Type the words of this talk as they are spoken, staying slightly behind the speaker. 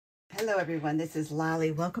Hello everyone, this is Lolly.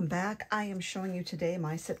 Welcome back. I am showing you today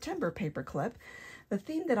my September paperclip. The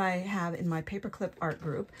theme that I have in my paperclip art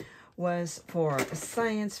group was for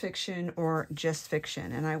science fiction or just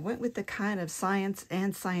fiction. And I went with the kind of science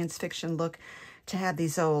and science fiction look to have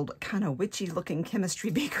these old kind of witchy looking chemistry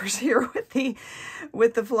beakers here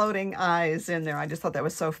with the floating eyes in there. I just thought that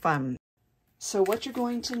was so fun. So what you're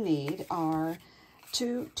going to need are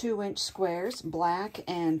two 2-inch squares, black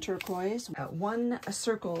and turquoise, one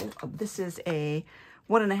circle. This is a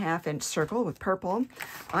 1.5-inch circle with purple.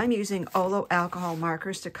 I'm using Olo alcohol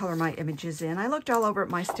markers to color my images in. I looked all over at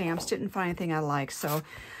my stamps, didn't find anything I liked, so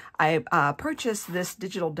I purchased this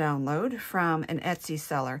digital download from an Etsy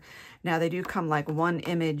seller. Now they do come like one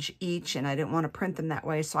image each, and I didn't want to print them that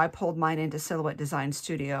way, so I pulled mine into Silhouette Design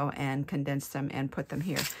Studio and condensed them and put them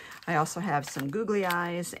here. I also have some googly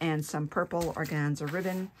eyes and some purple organza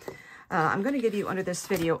ribbon. I'm going to give you under this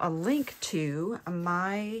video a link to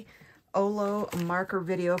my Olo marker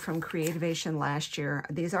video from Creativation last year.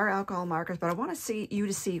 These are alcohol markers, but I want you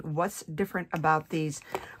to see what's different about these.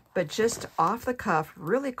 But just off the cuff,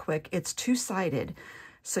 really quick, it's two-sided.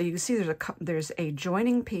 So you can see there's a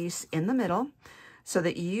joining piece in the middle so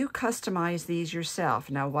that you customize these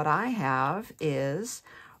yourself. Now what I have is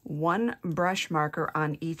one brush marker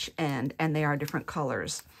on each end, and they are different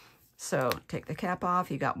colors. So take the cap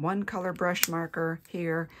off, you got one color brush marker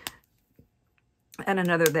here and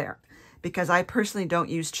another there. Because I personally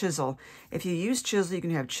don't use chisel. If you use chisel, you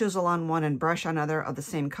can have chisel on one and brush on another of the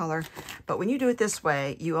same color. But when you do it this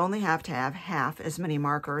way, you only have to have half as many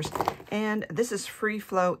markers. And this is free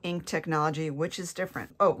flow ink technology, which is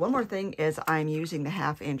different. Oh, one more thing is I'm using the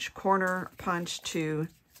 1/2-inch corner punch to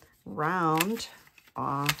round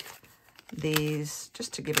off these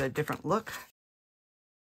just to give it a different look.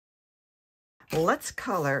 Let's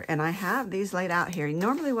color, and I have these laid out here.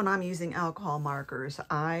 Normally when I'm using alcohol markers,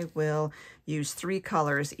 I will use 3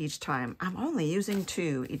 colors each time. I'm only using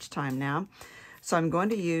 2 each time now. So I'm going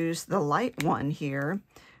to use the light one here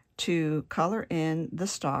to color in the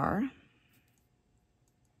star.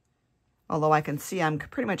 Although I can see I'm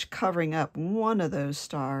pretty much covering up one of those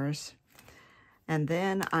stars. And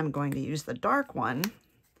then I'm going to use the dark one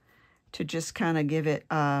to just kind of give it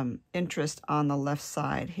interest on the left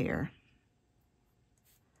side here.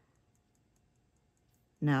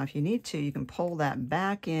 Now, if you need to, you can pull that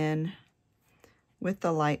back in with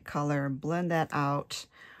the light color, blend that out,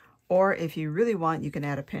 or if you really want, you can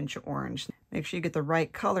add a pinch of orange. Make sure you get the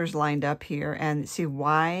right colors lined up here, and see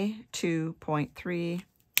Y2.3,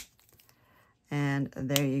 and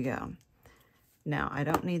there you go. Now, I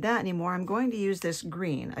don't need that anymore. I'm going to use this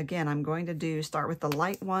green. Again, I'm going to start with the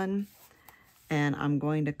light one, and I'm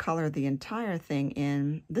going to color the entire thing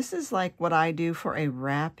in. This is like what I do for a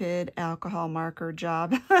rapid alcohol marker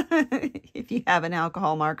job. If you have an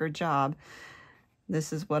alcohol marker job,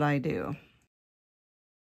 this is what I do.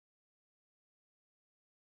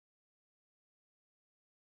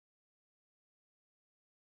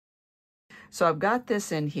 So I've got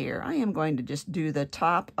this in here. I am going to just do the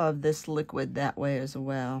top of this liquid that way as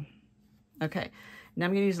well. Okay, now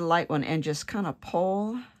I'm going to use the light one and just kind of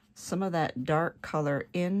pull some of that dark color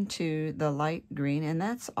into the light green, and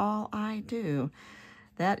that's all I do.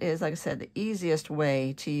 That is, like I said, the easiest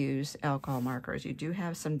way to use alcohol markers. You do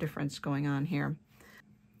have some difference going on here.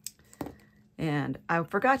 And I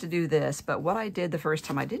forgot to do this, but what I did the first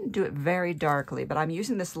time, I didn't do it very darkly, but I'm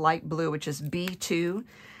using this light blue, which is B2,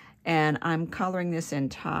 and I'm coloring this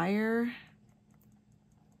entire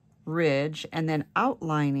ridge and then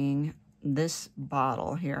outlining this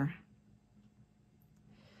bottle here.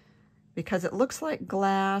 Because it looks like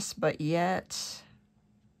glass, but yet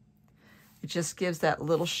it just gives that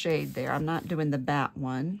little shade there. I'm not doing the bat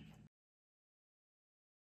one.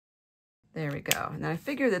 There we go. And I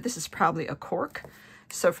figure that this is probably a cork.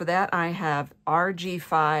 So for that, I have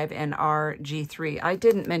RG5 and RG3. I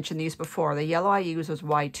didn't mention these before. The yellow I used was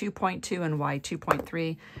Y2.2 and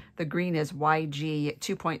Y2.3. The green is YG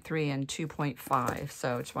 2.3 and 2.5.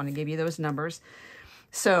 So I just want to give you those numbers.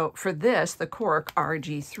 So for this, the cork,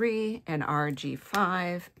 RG3 and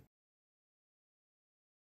RG5.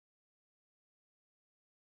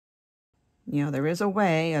 You know, there is a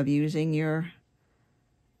way of using your,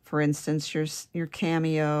 for instance, your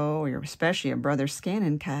Cameo, or especially your Brother Scan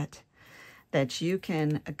and Cut, that you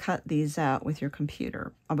can cut these out with your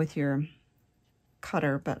computer, with your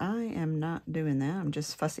cutter, but I am not doing that. I'm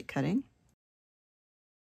just fussy cutting.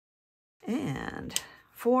 And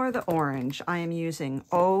for the orange, I am using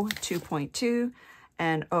O2.2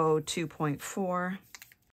 and O2.4.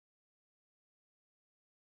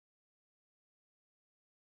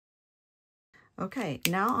 Okay,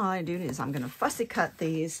 now all I do is I'm going to fussy cut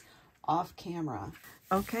these off camera.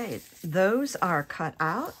 Okay, those are cut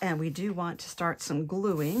out, and we do want to start some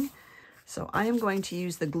gluing. So I am going to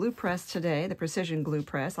use the glue press today, the precision glue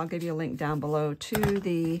press. I'll give you a link down below to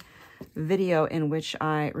the video in which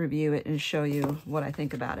I review it and show you what I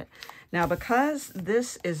think about it. Now, because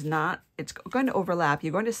this is not, it's going to overlap,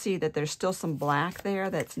 you're going to see that there's still some black there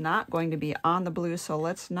that's not going to be on the blue, so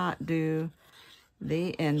let's not do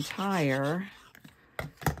the entire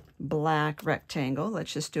black rectangle.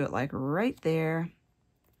 Let's just do it like right there.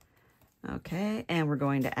 Okay, and we're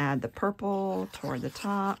going to add the purple toward the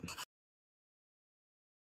top.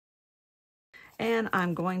 And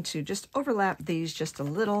I'm going to just overlap these just a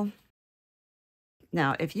little.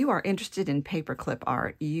 Now, if you are interested in paperclip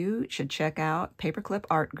art, you should check out Paperclip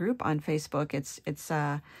Art Group on Facebook. It's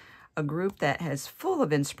a group that has full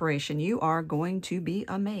of inspiration. You are going to be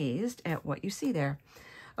amazed at what you see there.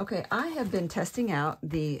 Okay, I have been testing out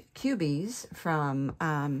the cubies from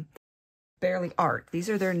Barely Art. These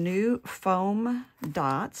are their new foam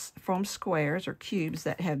dots, foam squares or cubes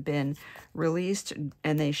that have been released,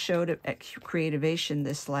 and they showed it at Creativation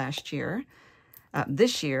this year.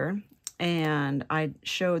 And I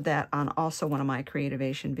showed that on also one of my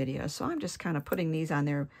Creativation videos. So I'm just kind of putting these on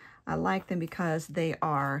there. I like them because they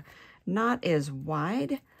are not as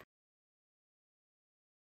wide.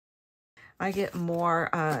 I get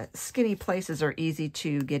more skinny places are easy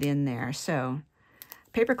to get in there. So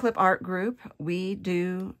Paperclip Art Group, we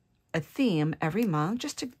do a theme every month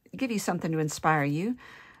just to give you something to inspire you.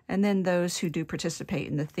 And then those who do participate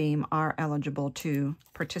in the theme are eligible to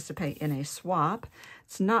participate in a swap.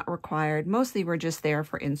 It's not required. Mostly we're just there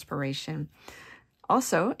for inspiration.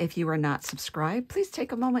 Also, if you are not subscribed, please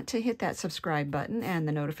take a moment to hit that subscribe button and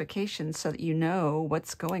the notifications so that you know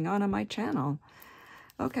what's going on my channel.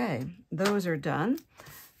 Okay, those are done.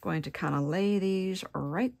 Going to kind of lay these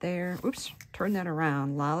right there. Oops, turn that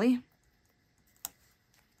around, Lolly.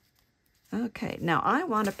 Okay, now I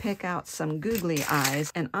want to pick out some googly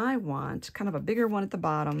eyes, and I want kind of a bigger one at the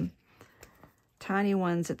bottom, tiny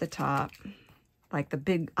ones at the top, like the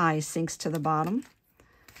big eye sinks to the bottom.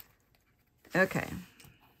 Okay,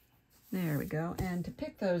 there we go. And to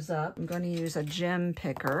pick those up, I'm going to use a gem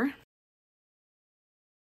picker.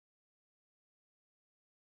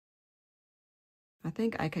 I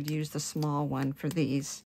think I could use the small one for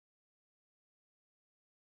these.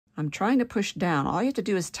 I'm trying to push down. All you have to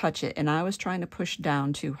do is touch it, and I was trying to push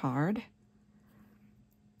down too hard.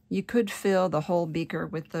 You could fill the whole beaker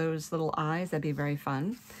with those little eyes. That'd be very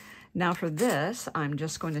fun. Now for this, I'm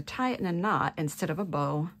just going to tie it in a knot instead of a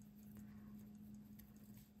bow.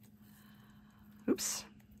 Oops.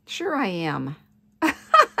 Sure I am.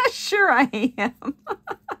 Sure I am.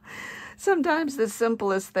 Sometimes the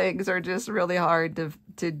simplest things are just really hard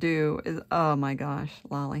to do. Oh my gosh,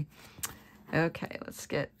 Lolly. Okay, let's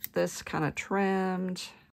get this kind of trimmed.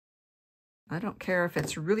 I don't care if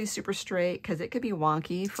it's really super straight because it could be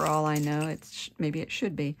wonky for all I know. Maybe it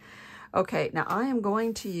should be. Okay, now I am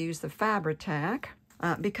going to use the Fabri-Tac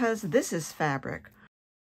because this is fabric.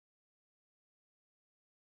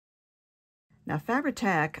 Now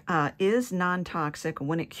Fabri-Tac is non-toxic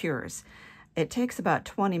when it cures. It takes about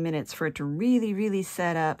 20 minutes for it to really, really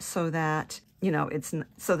set up so that, you know,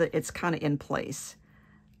 it's kind of in place.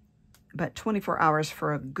 But 24 hours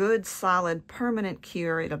for a good, solid, permanent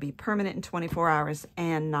cure. It'll be permanent in 24 hours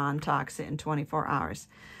and non-toxic in 24 hours.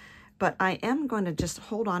 But I am going to just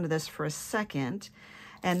hold on to this for a second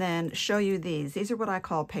and then show you these. These are what I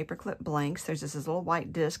call paperclip blanks. There's this little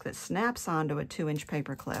white disc that snaps onto a 2-inch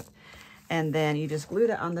paperclip. And then you just glue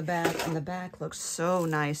that on the back, and the back looks so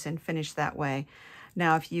nice and finished that way.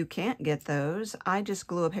 Now, if you can't get those, I just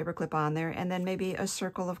glue a paperclip on there and then maybe a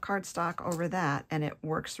circle of cardstock over that, and it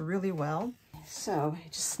works really well. So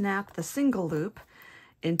just snap the single loop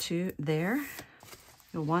into there.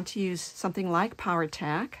 You'll want to use something like Power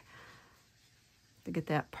Tack to get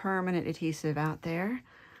that permanent adhesive out there.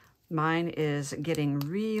 Mine is getting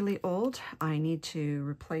really old. I need to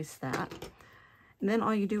replace that. And then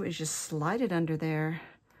all you do is just slide it under there,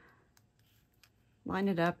 line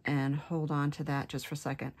it up, and hold on to that just for a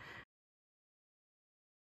second.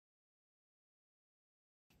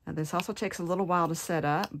 Now this also takes a little while to set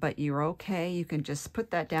up, but you're okay. You can just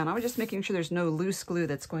put that down. I was just making sure there's no loose glue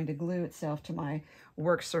that's going to glue itself to my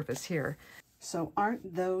work surface here. So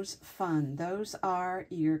aren't those fun? Those are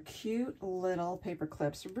your cute little paper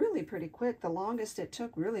clips. Really pretty quick. The longest it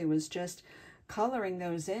took really was just coloring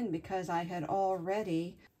those in because I had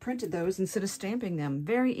already printed those instead of stamping them.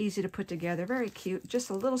 Very easy to put together, very cute, just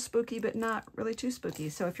a little spooky, but not really too spooky.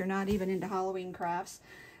 So if you're not even into Halloween crafts,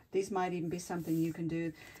 these might even be something you can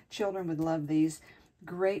do. Children would love these.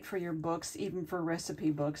 Great for your books, even for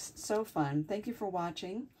recipe books. So fun. Thank you for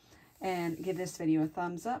watching, and give this video a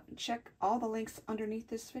thumbs up. Check all the links underneath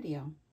this video.